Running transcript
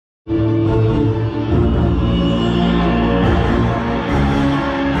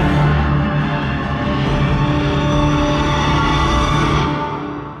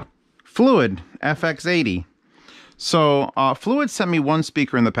Fluid FX80. So Fluid sent me one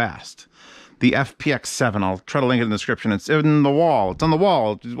speaker in the past, the FPX7. I'll try to link it in the description. It's in the wall. It's on the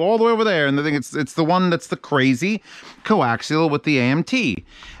wall. It's all the way over there. And the thing, it's the one that's the crazy coaxial with the AMT.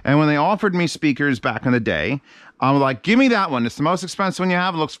 And when they offered me speakers back in the day, I was like, give me that one. It's the most expensive one you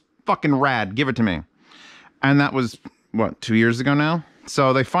have. It looks fucking rad. Give it to me. And that was, what, 2 years ago now?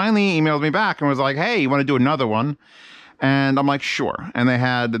 So they finally emailed me back and was like, hey, you want to do another one? And I'm like, sure. And they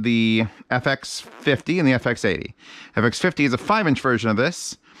had the FX50 and the FX80. FX50 is a 5-inch version of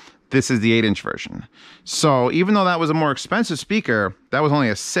this. This is the 8-inch version. So even though that was a more expensive speaker, that was only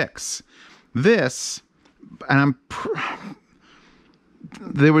a 6. This, and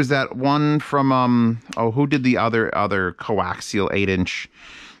there was that one from, who did the other coaxial 8-inch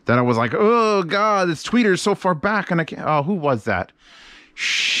that I was like, oh God, this tweeter is so far back and I can't, who was that?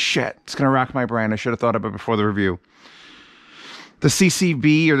 Shit, it's gonna rack my brain. I should have thought of it before the review. The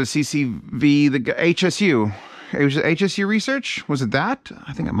CCB or the CCV, the HSU. It was HSU Research? Was it that?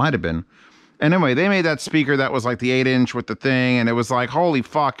 I think it might have been. And anyway, they made that speaker that was like the 8-inch with the thing, and it was like, holy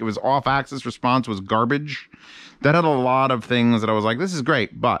fuck, it was off-axis response was garbage. That had a lot of things that I was like, this is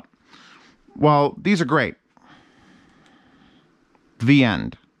great, but, well, these are great. The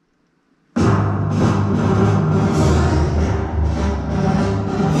end.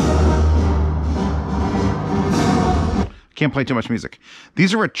 Can't play too much music.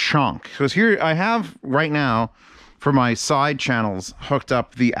 These are a chunk. Because here I have right now for my side channels hooked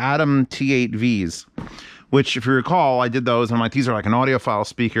up the Adam T8Vs, which if you recall, I did those and I'm like, these are like an audiophile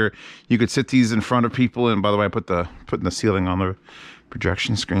speaker. You could sit these in front of people. And by the way, I putting the ceiling on the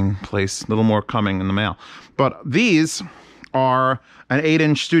projection screen place. A little more coming in the mail. But these are an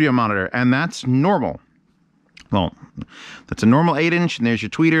 8-inch studio monitor, and that's normal. Well, that's a normal 8-inch, and there's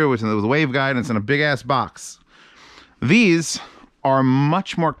your tweeter with the waveguide, and it's in a big ass box. These are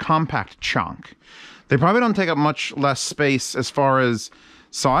much more compact chunk. They probably don't take up much less space as far as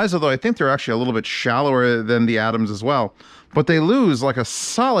size, although I think they're actually a little bit shallower than the Adams as well. But they lose like a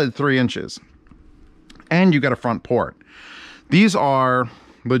solid 3 inches. And you got a front port. These are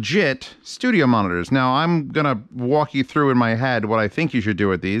legit studio monitors. Now, I'm going to walk you through in my head what I think you should do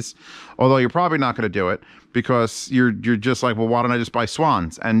with these, although you're probably not going to do it because you're just like, well, why don't I just buy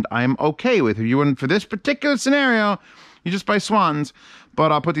Swans? And I'm okay with it. You wouldn't, for this particular scenario, you just buy Swans,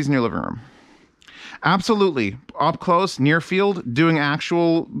 but I'll put these in your living room. Absolutely. Up close, near field, doing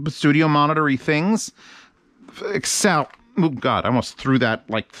actual studio monitor-y things. Excel. Oh, God, I almost threw that,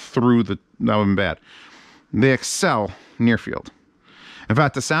 like, through the... That would have been bad. They excel near field. In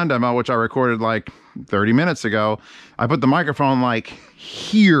fact, the sound demo, which I recorded, like, 30 minutes ago, I put the microphone, like,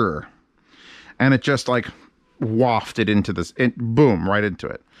 here. And it just, like, wafted into this... boom, right into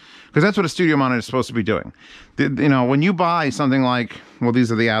it. Because that's what a studio monitor is supposed to be doing. You know, when you buy something like, well,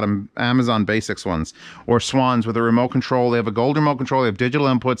 these are the Amazon Basics ones, or Swans with a remote control, they have a gold remote control, they have digital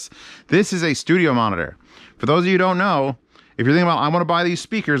inputs. This is a studio monitor. For those of you who don't know, if you're thinking about, I want to buy these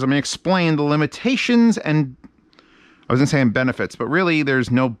speakers, I'm going to explain the limitations and, I was going to say and benefits, but really there's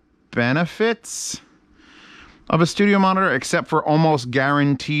no benefits of a studio monitor except for almost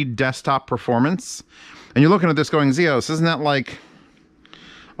guaranteed desktop performance. And you're looking at this going, Zeos, isn't that like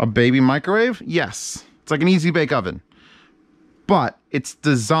a baby microwave? Yes. It's like an easy bake oven. But it's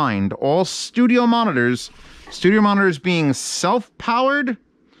designed, all studio monitors being self-powered,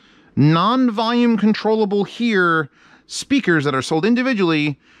 non-volume controllable here, speakers that are sold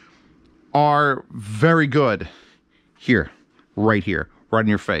individually are very good. Here, right in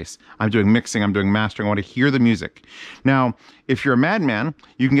your face. I'm doing mixing, I'm doing mastering, I want to hear the music. Now, if you're a madman,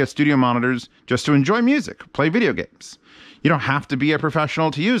 you can get studio monitors just to enjoy music, play video games. You don't have to be a professional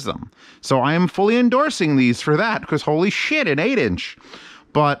to use them. So I am fully endorsing these for that, because holy shit, an 8-inch.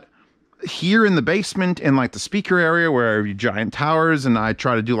 But here in the basement, in like the speaker area where I have giant towers, and I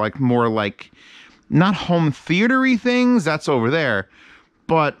try to do like more like, not home theater-y things, that's over there.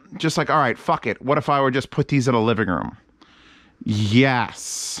 But just like, all right, fuck it. What if I were just put these in a living room?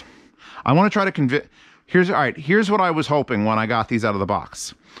 Yes. I want to try to convince, here's what I was hoping when I got these out of the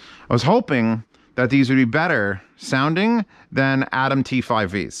box. I was hoping that these would be better sounding than Adam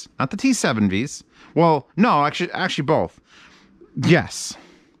T5Vs. Not the T7Vs. Well, no, actually both. Yes.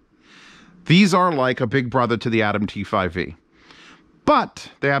 These are like a big brother to the Adam T5V. But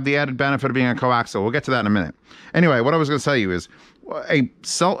they have the added benefit of being a coaxial. We'll get to that in a minute. Anyway, what I was going to tell you is,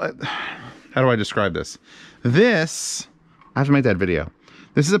 how do I describe this? This, I have to make that video.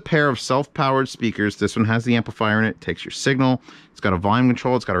 This is a pair of self-powered speakers. This one has the amplifier in it. It takes your signal. It's got a volume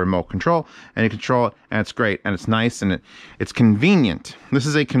control. It's got a remote control. And you control it. And it's great. And it's nice. And it's convenient. This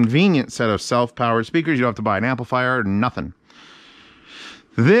is a convenient set of self-powered speakers. You don't have to buy an amplifier. Nothing.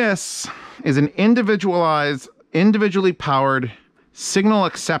 This is an individually powered, signal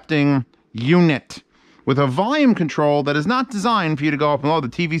accepting unit with a volume control that is not designed for you to go up and low. The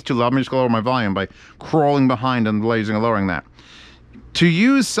TV's too loud. I'm just going to lower my volume by crawling behind and raising and lowering that. To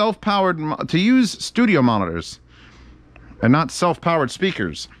use studio monitors and not self-powered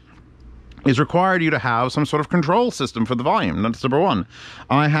speakers is required you to have some sort of control system for the volume. That's number one.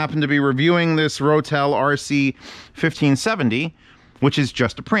 I happen to be reviewing this Rotel RC1570, which is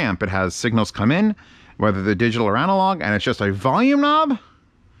just a preamp. It has signals come in, whether they're digital or analog, and it's just a volume knob.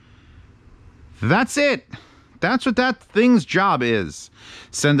 That's it. That's what that thing's job is.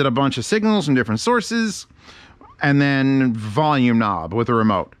 Send it a bunch of signals from different sources, and then volume knob with a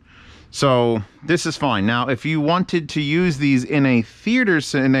remote. So this is fine. Now, if you wanted to use these in a theater,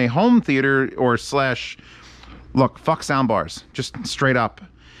 in a home theater, or slash, look, fuck soundbars, just straight up.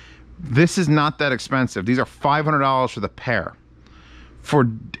 This is not that expensive. These are $500 for the pair. For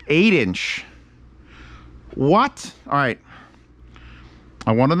 8-inch. What? All right.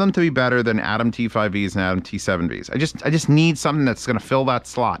 I wanted them to be better than Adam T5Vs and Adam T7Vs. I just need something that's going to fill that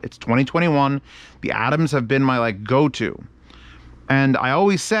slot. It's 2021. The Adams have been my like go-to. And I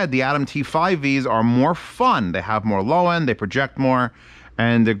always said the Adam T5Vs are more fun. They have more low end, they project more,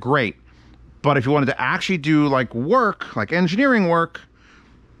 and they're great. But if you wanted to actually do like work, like engineering work,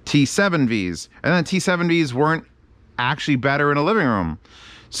 T7Vs. And then T7Vs weren't actually better in a living room.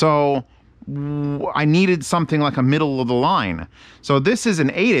 So I needed something like a middle of the line. So this is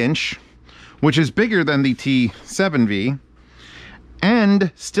an 8-inch, which is bigger than the T7V,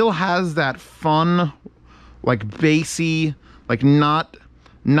 and still has that fun, like bassy, like not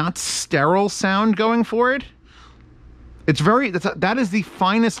sterile sound going for it. It's very, that is the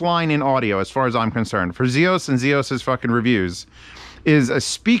finest line in audio as far as I'm concerned. For Zeos and Zeos's fucking reviews, is a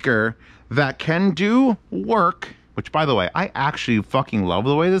speaker that can do work. Which, by the way, I actually fucking love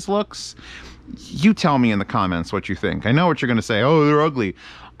the way this looks. You tell me in the comments what you think. I know what you're going to say. Oh, they're ugly.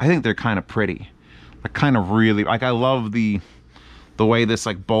 I think they're kind of pretty. Like, kind of really... Like, I love the way this,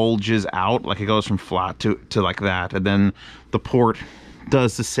 like, bulges out. Like, it goes from flat to like that. And then the port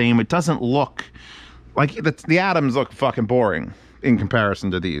does the same. It doesn't look... Like, the Adams look fucking boring in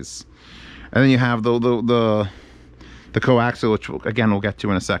comparison to these. And then you have the coaxial, which, again, we'll get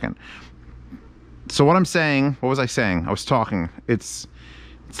to in a second. So what I'm saying, what was I saying? I was talking. It's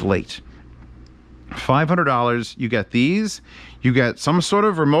late. $500. You get these. You get some sort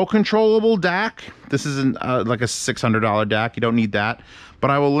of remote controllable DAC. This isn't like a $600 DAC. You don't need that. But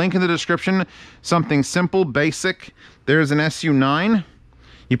I will link in the description something simple, basic. There's an SU9.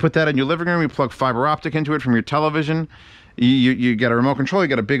 You put that in your living room. You plug fiber optic into it from your television. You get a remote control. You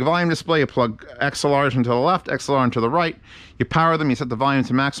get a big volume display. You plug XLRs into the left, XLR into the right. You power them. You set the volume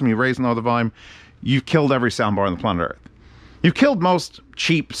to maximum. You raise and lower the volume. You've killed every soundbar on the planet Earth. You've killed most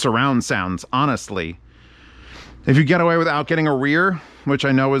cheap surround sounds, honestly. If you get away without getting a rear, which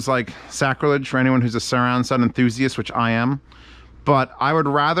I know is like sacrilege for anyone who's a surround sound enthusiast, which I am, but I would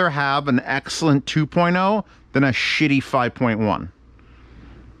rather have an excellent 2.0 than a shitty 5.1.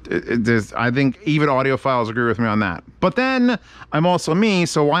 I think even audiophiles agree with me on that. But then, I'm also me,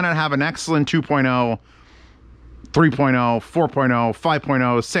 so why not have an excellent 2.0, 3.0, 4.0,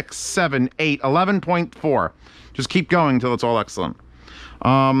 5.0, 6, 7, 8, 11.4. Just keep going until it's all excellent.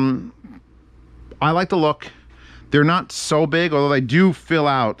 I like the look. They're not so big, although they do fill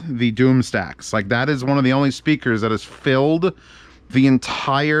out the Doom stacks. Like, that is one of the only speakers that has filled the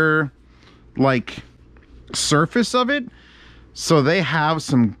entire, like, surface of it. So they have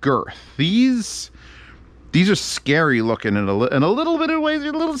some girth. These are scary looking in a little bit of ways.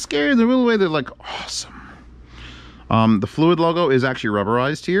 They're a little scary. In a little way, they're like awesome. The Fluid logo is actually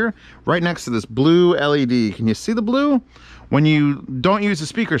rubberized here, right next to this blue LED. Can you see the blue? When you don't use the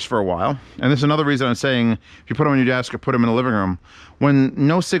speakers for a while, and this is another reason I'm saying, if you put them on your desk or put them in a living room, when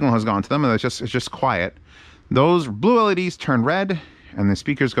no signal has gone to them and it's just quiet, those blue LEDs turn red and the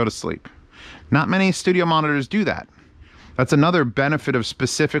speakers go to sleep. Not many studio monitors do that. That's another benefit of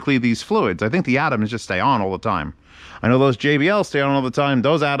specifically these fluids. I think the Adams just stay on all the time. I know those JBLs stay on all the time.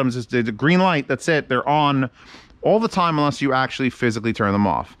 Those Adams, is the green light, that's it. They're on all the time unless you actually physically turn them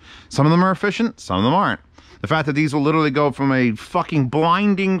off. Some of them are efficient, some of them aren't. The fact that these will literally go from a fucking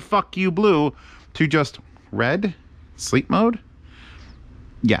blinding fuck you blue to just red, sleep mode.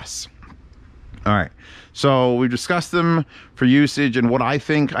 Yes. All right. So we discussed them for usage and what I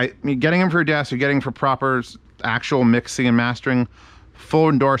think. Getting them for a desk or getting them for proper actual mixing and mastering, full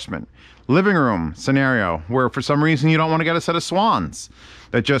endorsement. Living room scenario where for some reason you don't want to get a set of Swans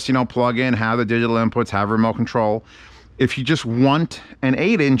that just, you know, plug in, have the digital inputs, have remote control. If you just want an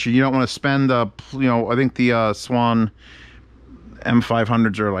 8-inch and you don't want to spend the, you know, I think the Swan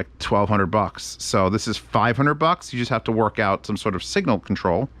M500s are like 1,200 bucks. So this is 500 bucks. You just have to work out some sort of signal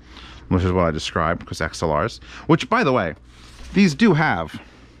control, which is what I described, because XLRs, which by the way, these do have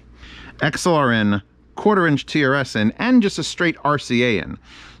XLR in, 1/4 inch TRS in, and just a straight RCA in.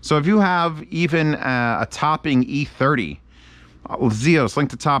 So if you have even a topping E30, Zeos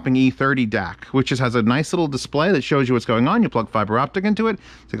linked to topping E30 DAC, which just has a nice little display that shows you what's going on. You plug fiber optic into it.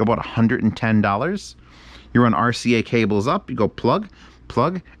 It's like about $110. You run RCA cables up, you go plug,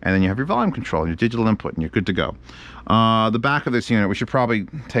 and then you have your volume control, your digital input, and you're good to go. The back of this unit, we should probably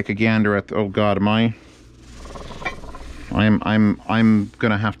take a gander at, oh God, I'm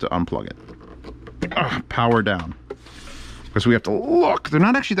gonna have to unplug it. Power down. Because we have to look. They're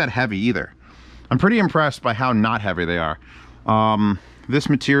not actually that heavy either. I'm pretty impressed by how not heavy they are. This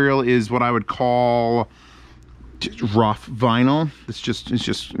material is what I would call rough vinyl. It's just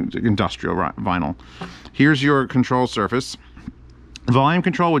industrial vinyl. Here's your control surface. Volume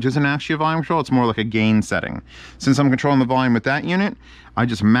control, which isn't actually a volume control, it's more like a gain setting. Since I'm controlling the volume with that unit, I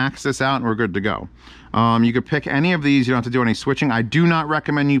just max this out and we're good to go. You could pick any of these, you don't have to do any switching. I do not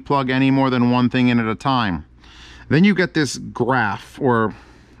recommend you plug any more than one thing in at a time. Then you get this graph, or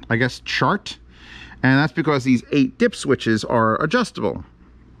I guess chart, and that's because these 8 dip switches are adjustable.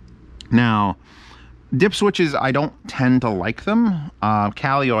 Now, dip switches, I don't tend to like them.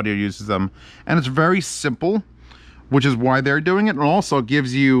 Cali Audio uses them, and it's very simple, which is why they're doing it. And also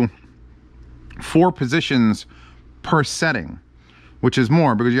gives you 4 positions per setting, which is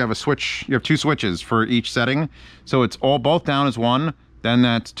more because you have a switch, you have 2 switches for each setting. So it's all both down as 1, then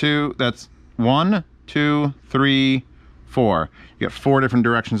that's 2, that's 1, 2, 3, 4. You get 4 different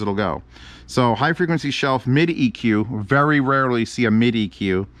directions it'll go. So high frequency shelf, mid EQ, very rarely see a mid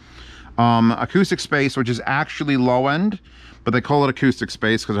EQ. Acoustic space, which is actually low end, but they call it acoustic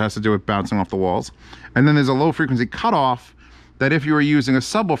space because it has to do with bouncing off the walls. And then there's a low frequency cutoff that if you were using a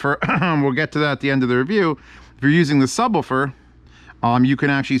subwoofer, we'll get to that at the end of the review. If you're using the subwoofer, you can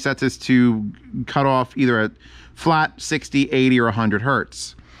actually set this to cut off either at flat, 60, 80, or 100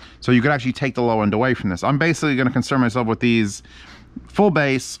 hertz. So you could actually take the low end away from this. I'm basically going to concern myself with these full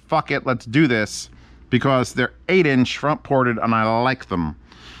bass, fuck it, let's do this, because they're 8-inch front ported and I like them.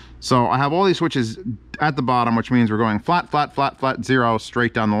 So I have all these switches at the bottom, which means we're going flat, flat, flat, flat, 0,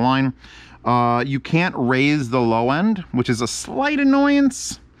 straight down the line. You can't raise the low end, which is a slight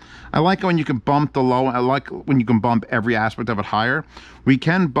annoyance. I like it when you can bump the low, I like when you can bump every aspect of it higher. We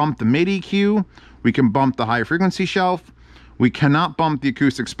can bump the mid EQ, we can bump the high frequency shelf. We cannot bump the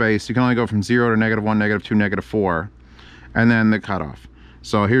acoustic space. You can only go from 0 to -1, -2, -4, and then the cutoff.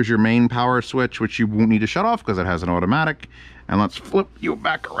 So here's your main power switch, which you won't need to shut off because it has an automatic. And let's flip you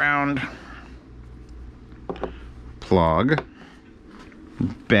back around. Plug,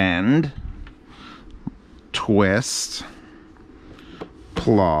 bend, twist,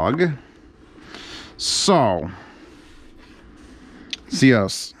 plug. So,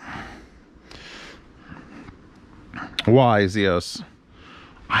 Zeos. Why Zeos?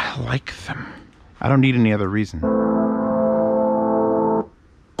 I like them. I don't need any other reason.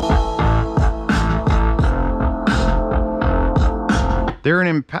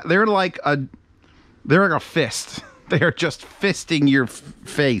 They're like a fist. They are just fisting your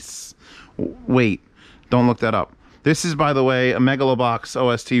face. Wait, don't look that up. This is, by the way, a Megalobox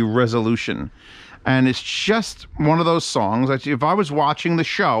OST Resolution. And it's just one of those songs that if I was watching the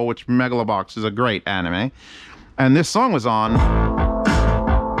show, which Megalobox is a great anime, and this song was on,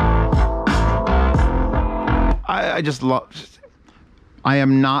 I just love, I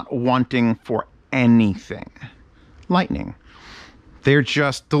am not wanting for anything. Lightning. They're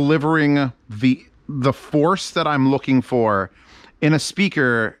just delivering the force that I'm looking for in a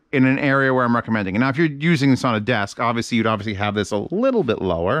speaker in an area where I'm recommending. And now if you're using this on a desk, obviously you'd have this a little bit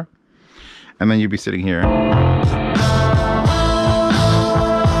lower, and then you'd be sitting here.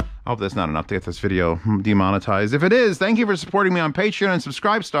 I hope that's not enough to get this video demonetized. If it is, thank you for supporting me on Patreon and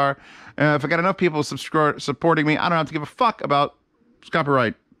Subscribestar. If I got enough people supporting me, I don't have to give a fuck about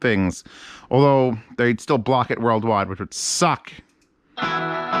copyright things. Although they'd still block it worldwide, which would suck.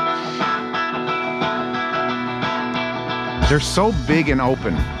 They're so big and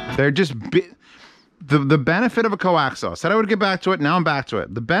open. They're just big. The benefit of a coaxial. I said I would get back to it. Now I'm back to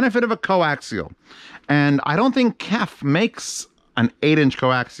it. The benefit of a coaxial. And I don't think KEF makes an 8-inch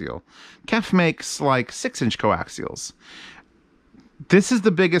coaxial. KEF makes like 6-inch coaxials. This is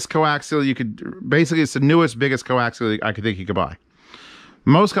the biggest coaxial you could, basically it's the newest, biggest coaxial I could think you could buy.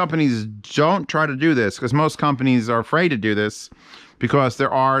 Most companies don't try to do this because most companies are afraid to do this because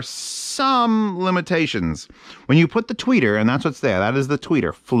there are some limitations. When you put the tweeter, and that's what's there, that is the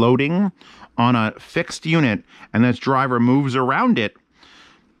tweeter, floating on a fixed unit and this driver moves around it,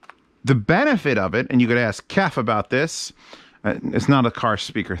 the benefit of it, and you could ask Kef about this, it's not a car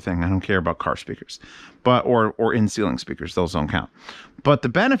speaker thing. I don't care about car speakers, but or in-ceiling speakers. Those don't count. But the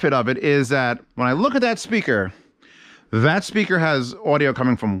benefit of it is that when I look at that speaker has audio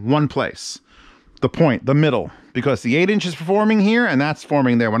coming from one place, the point, the middle, because the 8-inch is forming here and that's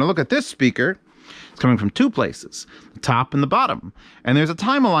forming there. When I look at this speaker, it's coming from two places, the top and the bottom. And there's a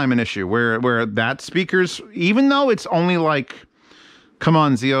time alignment issue where that speaker's, even though it's only like, come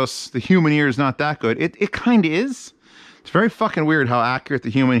on, Zeos, the human ear is not that good. It kind of is. It's very fucking weird how accurate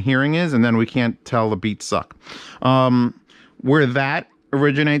the human hearing is, and then we can't tell the beats suck. Where that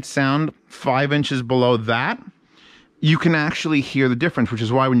originates sound 5 inches below that, you can actually hear the difference, which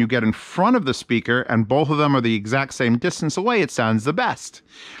is why when you get in front of the speaker and both of them are the exact same distance away, it sounds the best.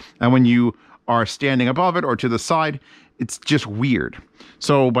 And when you are standing above it or to the side, it's just weird.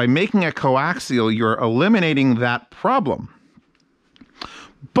 So by making it coaxial, you're eliminating that problem.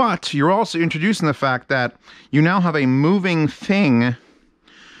 But you're also introducing the fact that you now have a moving thing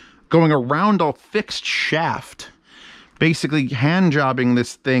going around a fixed shaft, basically hand jobbing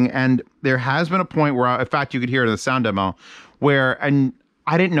this thing. And there has been a point where, in fact, you could hear it in the sound demo where, and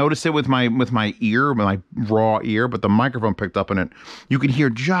I didn't notice it with my ear, my raw ear, but the microphone picked up on it. You could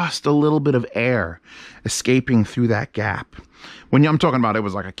hear just a little bit of air escaping through that gap. When I'm talking about it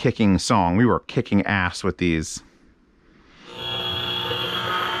was like a kicking song. We were kicking ass with these.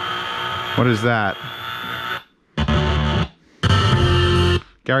 What is that?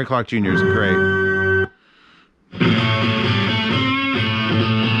 Gary Clark Jr. is great.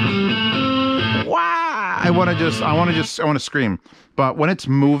 Wow! I want to scream. But when it's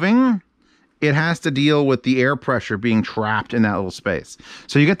moving, it has to deal with the air pressure being trapped in that little space.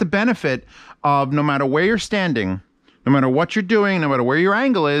 So you get the benefit of no matter where you're standing, no matter what you're doing, no matter where your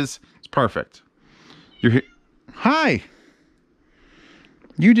angle is, it's perfect. Hi!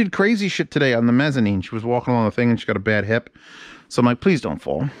 You did crazy shit today on the mezzanine. She was walking along the thing and she got a bad hip. So I'm like, please don't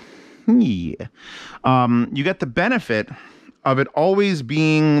fall. Yeah. You get the benefit of it always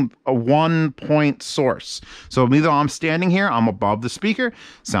being a 1-point source. So either I'm standing here, I'm above the speaker,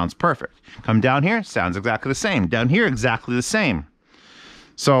 sounds perfect. Come down here, sounds exactly the same. Down here, exactly the same.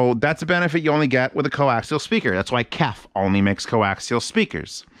 So that's a benefit you only get with a coaxial speaker. That's why Kef only makes coaxial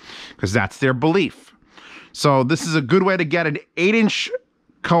speakers, because that's their belief. So this is a good way to get an 8-inch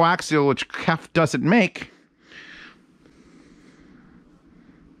coaxial, which Kef doesn't make.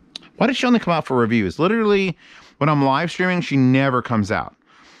 Why does she only come out for reviews? Literally, when I'm live streaming, she never comes out.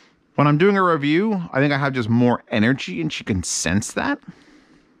 When I'm doing a review, I think I have just more energy and she can sense that.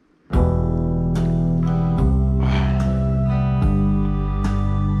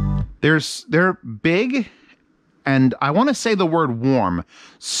 They're big, and I want to say the word warm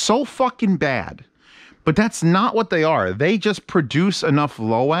so fucking bad. But that's not what they are. They just produce enough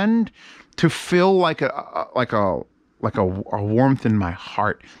low end to feel like a warmth in my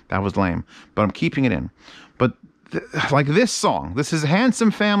heart. That was lame, but I'm keeping it in. But like this song, this is Handsome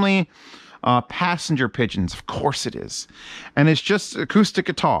Family, Passenger Pigeons. Of course it is, and it's just acoustic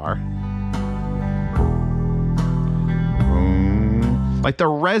guitar. Like the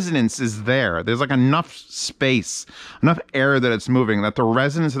resonance is there. There's like enough space, enough air that it's moving, that the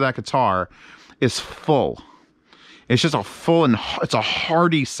resonance of that guitar is full. It's just a full and it's a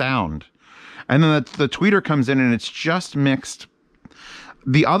hearty sound. And then the tweeter comes in and it's just mixed.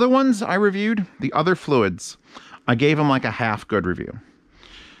 The other ones I reviewed, the other fluids, I gave them like a half good review.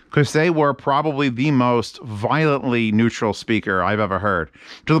 Because they were probably the most violently neutral speaker I've ever heard.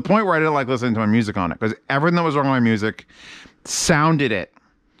 To the point where I didn't like listening to my music on it. Because everything that was wrong with my music sounded it.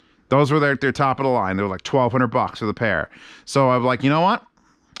 Those were their top of the line. They were like $1,200 for the pair. So I was like, you know what?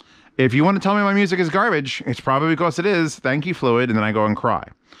 If you want to tell me my music is garbage, it's probably because it is. Thank you, Fluid. And then I go and cry.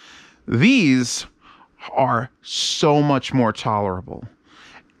 These are so much more tolerable.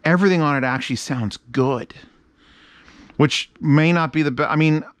 Everything on it actually sounds good. Which may not be the best. I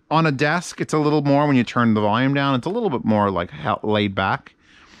mean, on a desk, it's a little more when you turn the volume down. It's a little bit more like laid back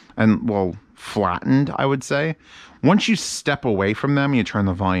and, well, flattened, I would say. Once you step away from them, you turn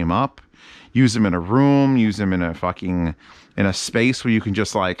the volume up, use them in a room, use them in a space where you can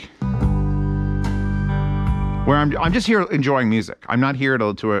just like, where I'm just here enjoying music. I'm not here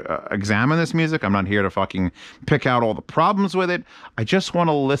to examine this music. I'm not here to fucking pick out all the problems with it. I just want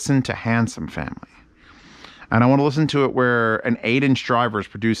to listen to Handsome Family. And I want to listen to it where an 8-inch driver is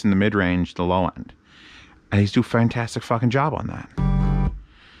producing the mid-range, the low end. And he's doing a fantastic fucking job on that.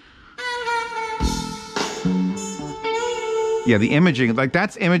 Yeah, the imaging, like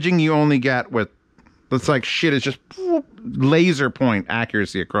that's imaging you only get with, it's like shit is just laser point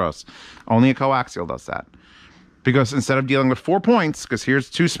accuracy across. Only a coaxial does that. Because instead of dealing with 4 points, because here's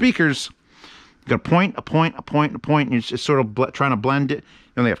 2 speakers, you got a point, a point, a point, a point, and you're just sort of trying to blend it.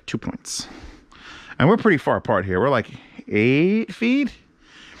 You only have 2 points. And we're pretty far apart here. We're like 8 feet.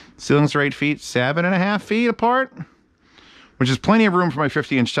 Ceilings are 8 feet, 7.5 feet apart, which is plenty of room for my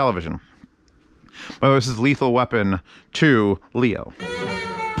 50-inch television. By the way, this is Lethal Weapon 2 Leo.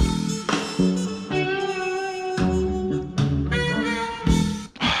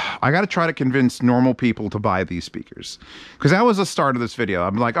 I got to try to convince normal people to buy these speakers. Because that was the start of this video.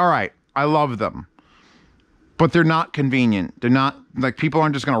 I'm like, all right, I love them. But they're not convenient. They're not, like, people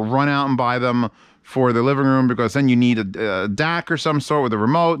aren't just going to run out and buy them for the living room, because then you need a DAC or some sort with a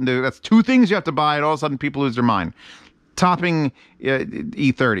remote. And that's 2 things you have to buy, and all of a sudden people lose their mind. Topping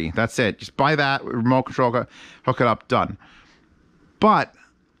E30, that's it. Just buy that, remote control, hook it up, done. But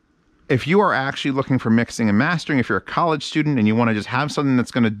if you are actually looking for mixing and mastering, if you're a college student and you want to just have something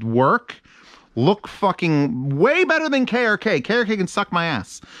that's going to work, look fucking way better than KRK. KRK can suck my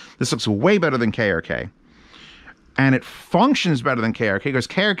ass. This looks way better than KRK. And it functions better than KRK, because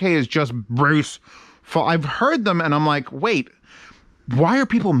KRK is just Bruce. I've heard them and I'm like, wait, why are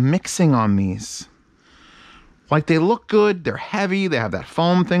people mixing on these? Like, they look good, they're heavy, they have that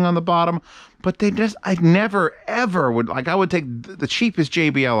foam thing on the bottom, but they just, I never, ever would, like, I would take the cheapest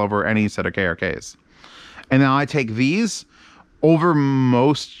JBL over any set of KRKs. And now I take these over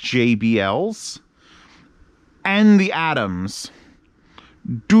most JBLs and the Adams.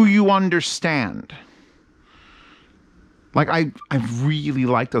 Do you understand? Like, I really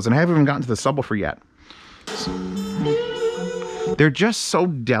like those, and I haven't even gotten to the subwoofer yet. They're just so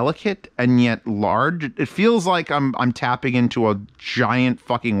delicate and yet large. It feels like I'm tapping into a giant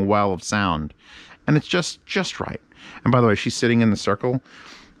fucking well of sound, and it's just right. And by the way, she's sitting in the circle.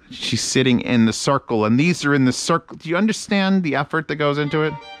 She's sitting in the circle, and these are in the circle. Do you understand the effort that goes into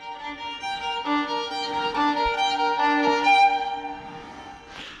it?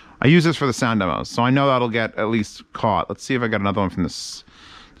 I use this for the sound demos, so I know that'll get at least caught. Let's see if I got another one from this.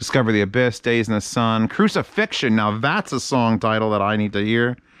 Discover the Abyss, Days in the Sun, Crucifixion. Now that's a song title that I need to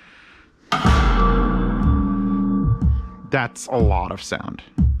hear. That's a lot of sound.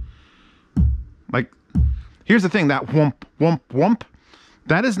 Like, here's the thing, that whoomp, whoomp, whoomp,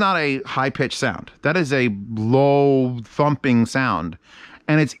 that is not a high-pitched sound. That is a low thumping sound.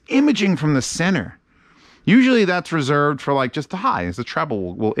 And it's imaging from the center. Usually that's reserved for, like, just the highs. The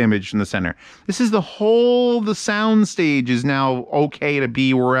treble will image in the center. This is the sound stage is now okay to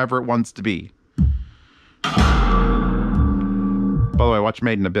be wherever it wants to be. By the way, watch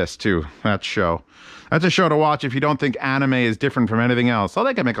Made in Abyss too. That show. That's a show to watch if you don't think anime is different from anything else. Oh,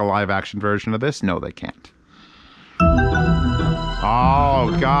 they can make a live action version of this. No, they can't.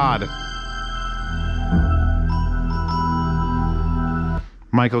 Oh, God.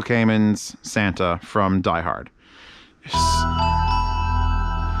 Michael Kamen's Santa from Die Hard.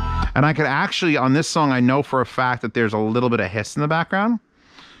 And I could actually, on this song, I know for a fact that there's a little bit of hiss in the background.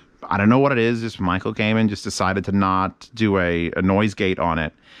 I don't know what it is. Just Michael Kamen just decided to not do a noise gate on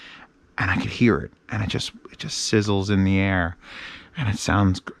it. And I could hear it. And it just sizzles in the air. And it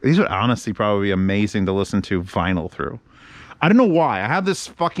sounds, these would honestly probably be amazing to listen to vinyl through. I don't know why. I have this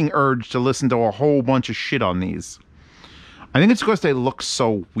fucking urge to listen to a whole bunch of shit on these. I think it's because they look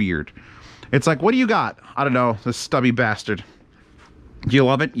so weird. It's like, what do you got? I don't know, this stubby bastard. Do you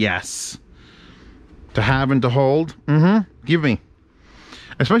love it? Yes. To have and to hold? Mm-hmm. Give me.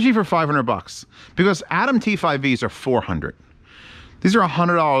 Especially for $500. Because Adam T5Vs are $400. These are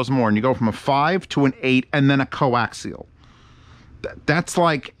 $100 more, and you go from a 5 to an 8 and then a coaxial. That's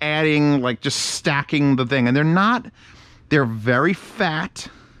like adding, like just stacking the thing. And they're very fat,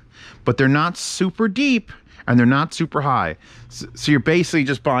 but they're not super deep. And they're not super high. So you're basically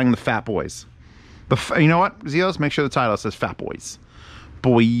just buying the fat boys. You know what, Zeos? Make sure the title says fat boys.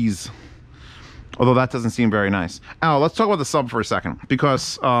 Boys. Although that doesn't seem very nice. Oh, let's talk about the sub for a second.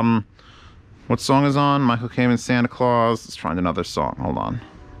 Because, what song is on? Michael Kamen's Santa Claus. Let's find another song. Hold on.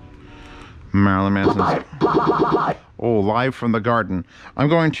 Marilyn Manson's. Oh, Live from the Garden. I'm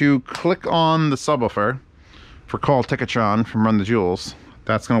going to click on the subwoofer for Call Ticketron from Run the Jewels.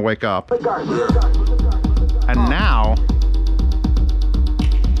 That's going to wake up. And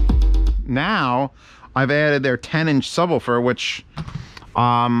now I've added their 10-inch subwoofer, which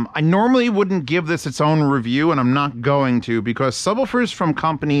I normally wouldn't give this its own review, and I'm not going to, because subwoofers from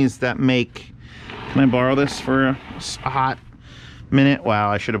companies that make... Can I borrow this for a hot minute? Wow,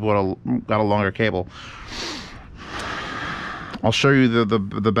 I should have got a longer cable. I'll show you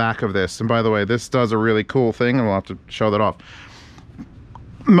the back of this. And by the way, this does a really cool thing, and we'll have to show that off.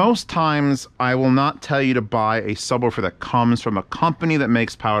 most times I will not tell you to buy a subwoofer that comes from a company that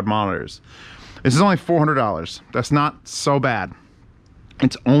makes powered monitors. This is only $400. That's not so bad.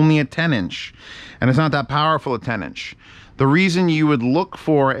 It's only a 10-inch, and it's not that powerful a 10-inch. The reason you would look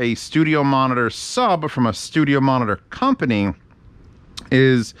for a studio monitor sub from a studio monitor company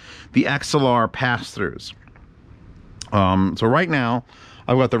is the XLR pass-throughs. So right now,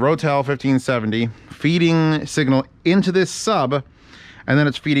 I've got the Rotel 1570 feeding signal into this sub, and then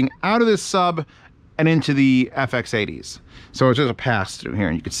it's feeding out of this sub and into the FX80s. So it's just a pass-through here,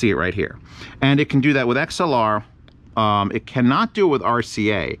 and you can see it right here. And it can do that with XLR. It cannot do it with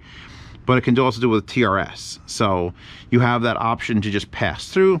RCA, but it can also do it with TRS. So you have that option to just pass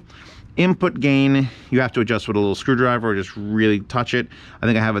through. Input gain, you have to adjust with a little screwdriver or just really touch it. I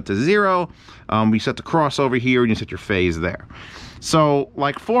think I have it to 0. We set the crossover here and you set your phase there. So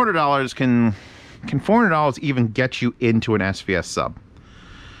like $400 can $400 even get you into an SVS sub?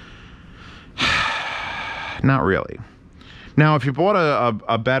 Not really. Now, if you bought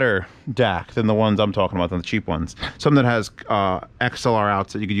a better DAC than the ones I'm talking about, than the cheap ones, something that has XLR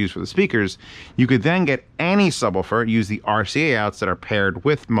outs that you could use for the speakers, you could then get any subwoofer, use the RCA outs that are paired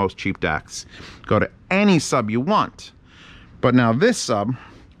with most cheap DACs. Go to any sub you want. But now this sub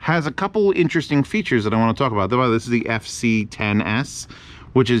has a couple interesting features that I want to talk about. This is the FC10s,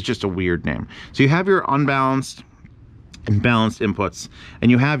 which is just a weird name. So you have your unbalanced and balanced inputs, and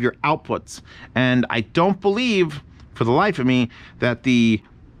you have your outputs. And I don't believe, for the life of me, that the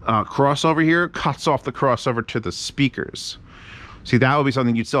crossover here cuts off the crossover to the speakers. See, that would be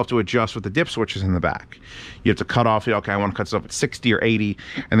something you'd still have to adjust with the dip switches in the back. You have to cut off, okay, I want to cut this off at 60 or 80,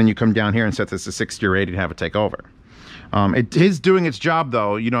 and then you come down here and set this to 60 or 80 and have it take over. It is doing its job,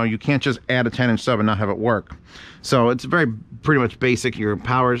 though. You know, you can't just add a 10-inch sub and not have it work. So it's pretty much basic. Your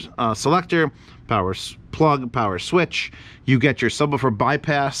power selector, power plug, power switch. You get your subwoofer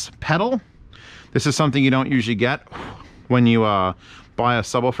bypass pedal. This is something you don't usually get when you buy a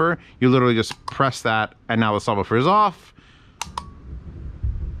subwoofer. You literally just press that, and now the subwoofer is off.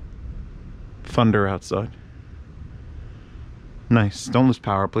 Thunder outside. Nice. Don't lose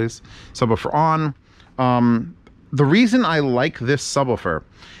power, please. Subwoofer on. The reason I like this subwoofer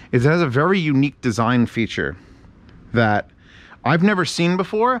is it has a very unique design feature that I've never seen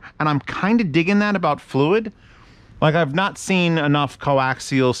before, and I'm kind of digging that about Fluid. Like, I've not seen enough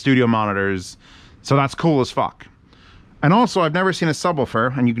coaxial studio monitors, so that's cool as fuck. And also, I've never seen a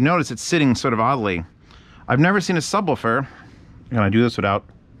subwoofer, and you can notice it's sitting sort of oddly. I've never seen a subwoofer. Can I do this without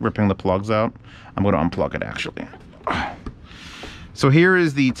ripping the plugs out? I'm going to unplug it, actually. So here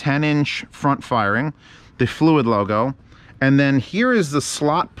is the 10-inch front firing, the Fluid logo, and then here is the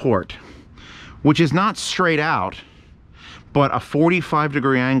slot port, which is not straight out, but a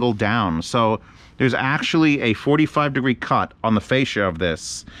 45-degree angle down. So there's actually a 45-degree cut on the fascia of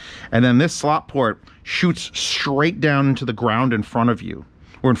this, and then this slot port shoots straight down into the ground in front of you,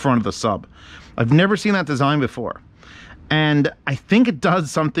 or in front of the sub. I've never seen that design before, and I think it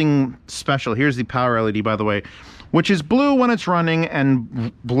does something special. Here's the power LED, by the way, which is blue when it's running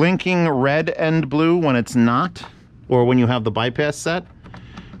and blinking red and blue when it's not, or when you have the bypass set.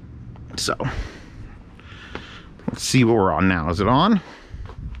 So let's see what we're on now. Is it on?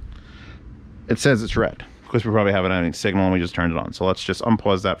 It says it's red because we probably haven't had any signal and we just turned it on. So let's just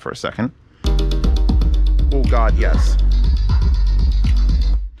unpause that for a second. Oh God, yes.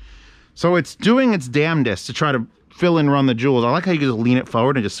 So it's doing its damnedest to try to fill and run the joules. I like how you can just lean it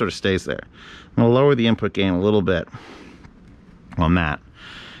forward and it just sort of stays there. I'm gonna lower the input gain a little bit on that.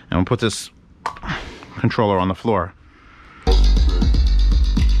 And we'll put this controller on the floor.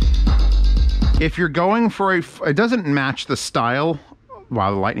 If you're going for it doesn't match the style.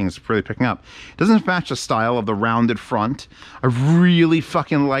 Wow, the lightning is really picking up. It doesn't match the style of the rounded front. I really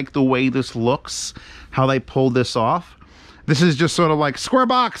fucking like the way this looks, how they pulled this off. This is just sort of like square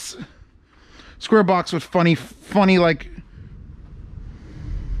box. Square box with funny like...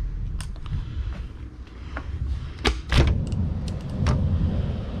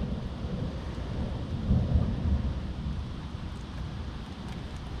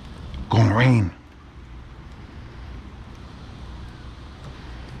 Gonna rain.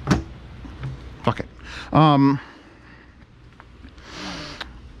 Fuck it. On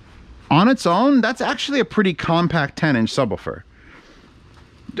its own, that's actually a pretty compact 10-inch subwoofer.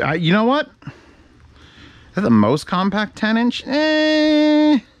 You know what? Is that the most compact 10-inch?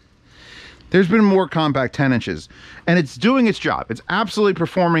 There's been more compact 10 inches. And it's doing its job. It's absolutely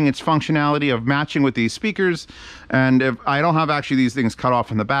performing its functionality of matching with these speakers. And if I don't have actually these things cut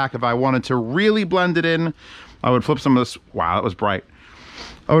off in the back, if I wanted to really blend it in, I would flip some of this. Wow, that was bright.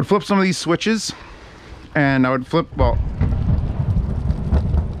 I would flip some of these switches, and I would flip, well,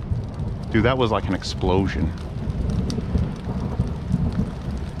 Dude, that was like an explosion.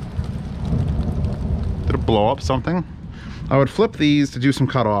 Did it blow up something? I would flip these to do some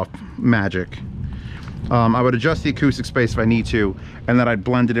cutoff magic. I would adjust the acoustic space if I need to, and then I'd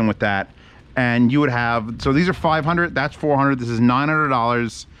blend it in with that. And you would have, so these are 500, that's 400, this is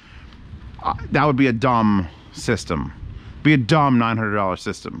 $900. That would be a dumb system. Be a dumb $900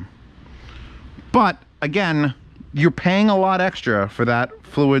 system. But again, you're paying a lot extra for that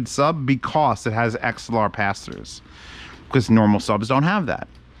fluid sub because it has XLR pass-throughs, because normal subs don't have that.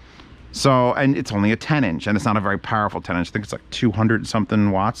 So, and it's only a 10-inch, and it's not a very powerful 10-inch. I think it's like 200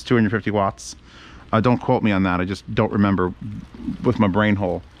 something watts, 250 watts. Don't quote me on that. I just don't remember with my brain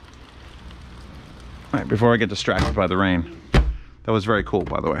hole. All right, before I get distracted by the rain. That was very cool,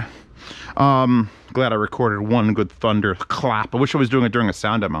 by the way. Glad I recorded one good thunder clap. I wish I was doing it during a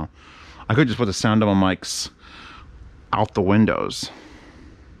sound demo. I could just put the sound demo mics out the windows.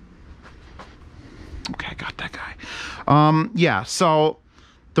 Okay, got that guy. Yeah, so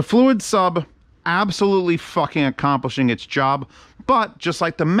the fluid sub absolutely fucking accomplishing its job, but just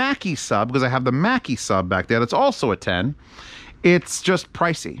like the Mackie sub, because I have the Mackie sub back there that's also a 10, it's just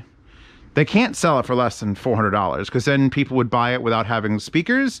pricey. They can't sell it for less than $400 because then people would buy it without having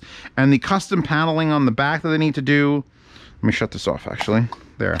speakers, and the custom paneling on the back that they need to do. Let me shut this off, actually.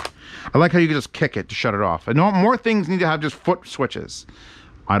 There. I like how you can just kick it to shut it off. I know more things need to have just foot switches.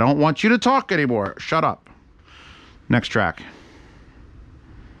 I don't want you to talk anymore. Shut up. Next track.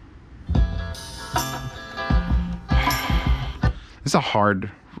 It's a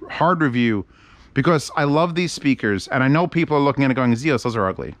hard review because I love these speakers, and I know people are looking at it going, Zeos, those are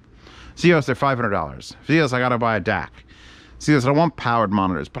ugly. Zeos, they're $500. Zeos, I gotta buy a DAC. Zeos, I don't want powered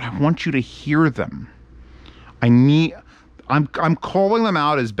monitors, but I want you to hear them. I'm calling them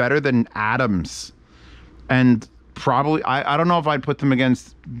out as better than Adams, and probably I don't know if I'd put them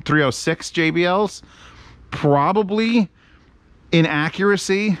against 306 JBLs. Probably in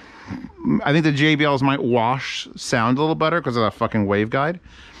accuracy, I think the JBLs might wash sound a little better because of that fucking waveguide.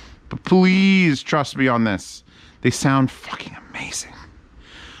 But please trust me on this. They sound fucking amazing.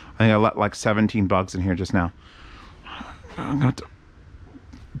 I think I let like 17 bugs in here just now. I'm going to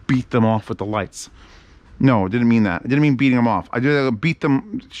beat them off with the lights. No, I didn't mean that. I didn't mean beating them off. I did beat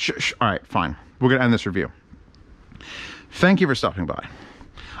them. All right, fine. We're going to end this review. Thank you for stopping by.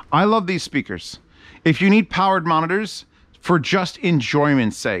 I love these speakers. If you need powered monitors for just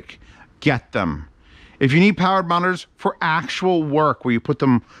enjoyment's sake, get them. If you need powered monitors for actual work where you put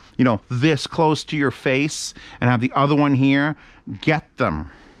them, you know, this close to your face and have the other one here, get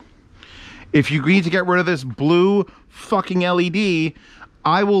them. If you need to get rid of this blue fucking LED,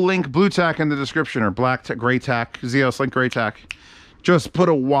 I will link blue tack in the description, or black tack, gray tack, Zeos link gray tack. Just put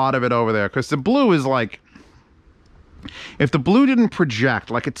a wad of it over there, because the blue is like, if the blue didn't project,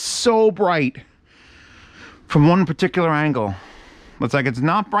 like it's so bright from one particular angle, it's like it's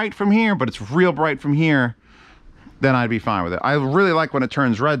not bright from here, but it's real bright from here, then I'd be fine with it. I really like when it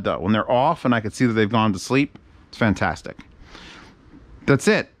turns red though. When they're off and I can see that they've gone to sleep, it's fantastic. That's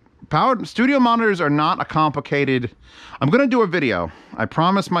it. Powered studio monitors are not a complicated. I'm going to do a video. I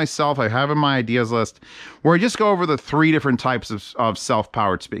promise myself, I have in my ideas list, where I just go over the 3 different types of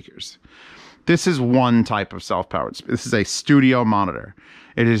self-powered speakers. This is one type of self-powered. This is a studio monitor.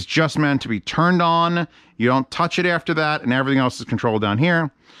 It is just meant to be turned on. You don't touch it after that, and everything else is controlled down here.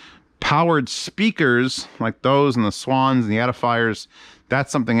 Powered speakers, like those and the Swans and the Edifiers,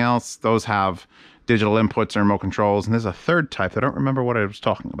 that's something else. Those have digital inputs or remote controls. And there's a third type. I don't remember what I was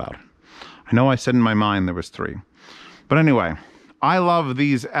talking about. I know I said in my mind there was 3. But anyway, I love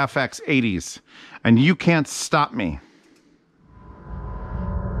these FX80s, and you can't stop me.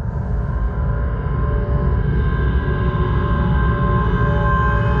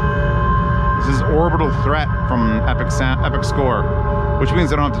 This is Orbital Threat from Epic Score, which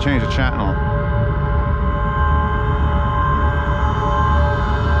means I don't have to change the channel.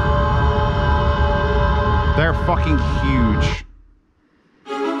 They're fucking huge.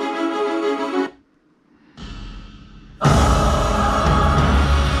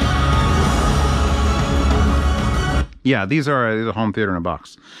 Yeah, these are a home theater in a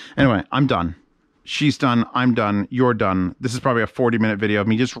box. Anyway, I'm done. She's done. I'm done. You're done. This is probably a 40-minute video of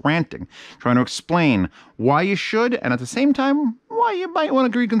me just ranting, trying to explain why you should, and at the same time, why you might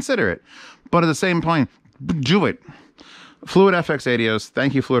want to reconsider it. But at the same point, do it. Fluid FX80s.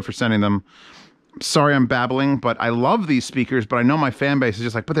 Thank you, Fluid, for sending them. Sorry I'm babbling, but I love these speakers, but I know my fan base is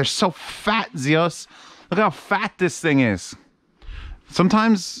just like, but they're so fat, Zeos. Look how fat this thing is.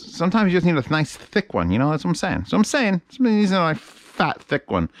 Sometimes you just need a nice thick one, you know, that's what I'm saying. So I'm saying, somebody needs a like fat, thick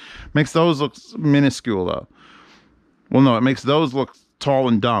one. Makes those look minuscule though. Well, no, it makes those look tall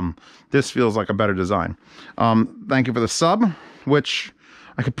and dumb. This feels like a better design. Thank you for the sub, which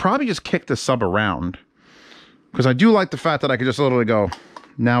I could probably just kick the sub around, because I do like the fact that I could just literally go,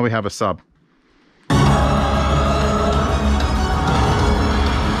 now we have a sub.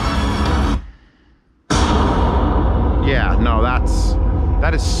 Yeah, no,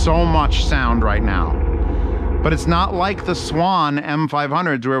 that is so much sound right now. But it's not like the Swan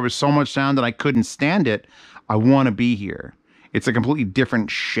M500s where it was so much sound that I couldn't stand it. I want to be here. It's a completely different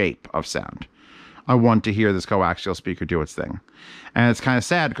shape of sound. I want to hear this coaxial speaker do its thing. And it's kind of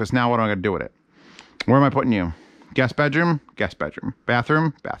sad because now what am I going to do with it? Where am I putting you? Guest bedroom? Guest bedroom.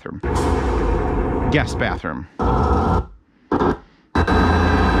 Bathroom? Bathroom. Guest bathroom.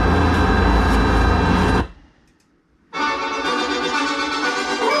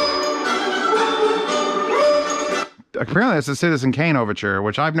 Apparently it's a Citizen Kane overture,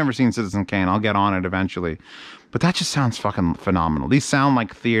 which I've never seen Citizen Kane. I'll get on it eventually. But that just sounds fucking phenomenal. These sound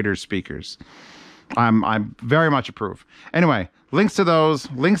like theater speakers. I very much approve. Anyway, links to those,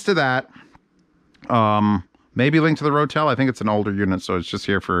 links to that. Maybe link to the Rotel. I think it's an older unit, so it's just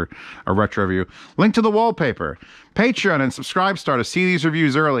here for a retro view. Link to the wallpaper. Patreon and Subscribestar to see these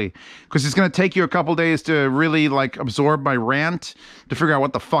reviews early, because it's going to take you a couple days to really like absorb my rant, to figure out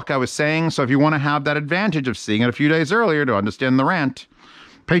what the fuck I was saying. So if you want to have that advantage of seeing it a few days earlier to understand the rant,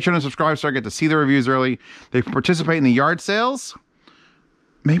 Patreon and Subscribestar get to see the reviews early. They participate in the yard sales.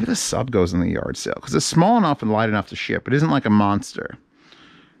 Maybe the sub goes in the yard sale, because it's small enough and light enough to ship. It isn't like a monster.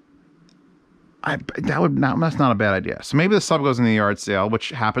 That's not a bad idea. So maybe the sub goes in the yard sale, which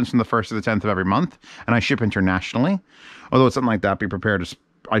happens from the 1st to the 10th of every month, and I ship internationally. Although it's something like that, be prepared to,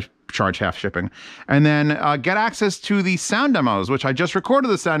 I charge half shipping. And then get access to the sound demos, which I just recorded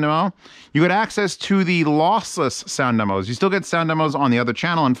the sound demo. You get access to the lossless sound demos. You still get sound demos on the other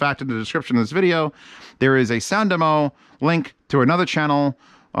channel. In fact, in the description of this video, there is a sound demo link to another channel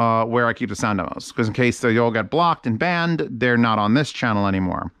where I keep the sound demos. Because in case they all get blocked and banned, they're not on this channel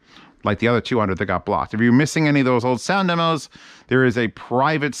anymore, like the other 200 that got blocked. If you're missing any of those old sound demos, there is a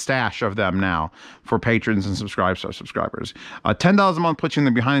private stash of them now for patrons and subscribers. $10 a month puts you in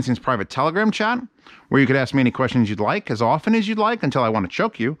the behind-the-scenes private Telegram chat, where you could ask me any questions you'd like, as often as you'd like, until I want to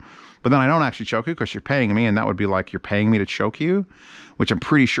choke you. But then I don't actually choke you because you're paying me, and that would be like you're paying me to choke you, which I'm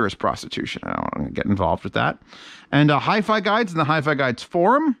pretty sure is prostitution. I don't want to get involved with that. And Hi-Fi Guides in the Hi-Fi Guides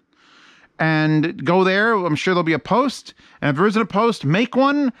forum. And go there. I'm sure there'll be a post. And if there isn't a post, make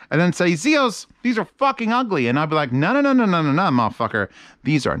one and then say, Zeos, these are fucking ugly. And I'll be like, no, motherfucker.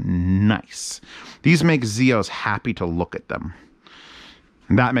 These are nice. These make Zeos happy to look at them.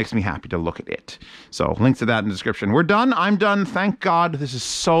 And that makes me happy to look at it. So links to that in the description. We're done. I'm done. Thank God. This is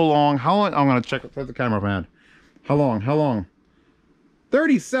so long. How long? I'm going to check the camera off my head. How long? How long?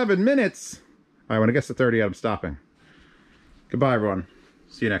 37 minutes. All right, when it gets to 30, I'm stopping. Goodbye, everyone.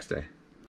 See you next day.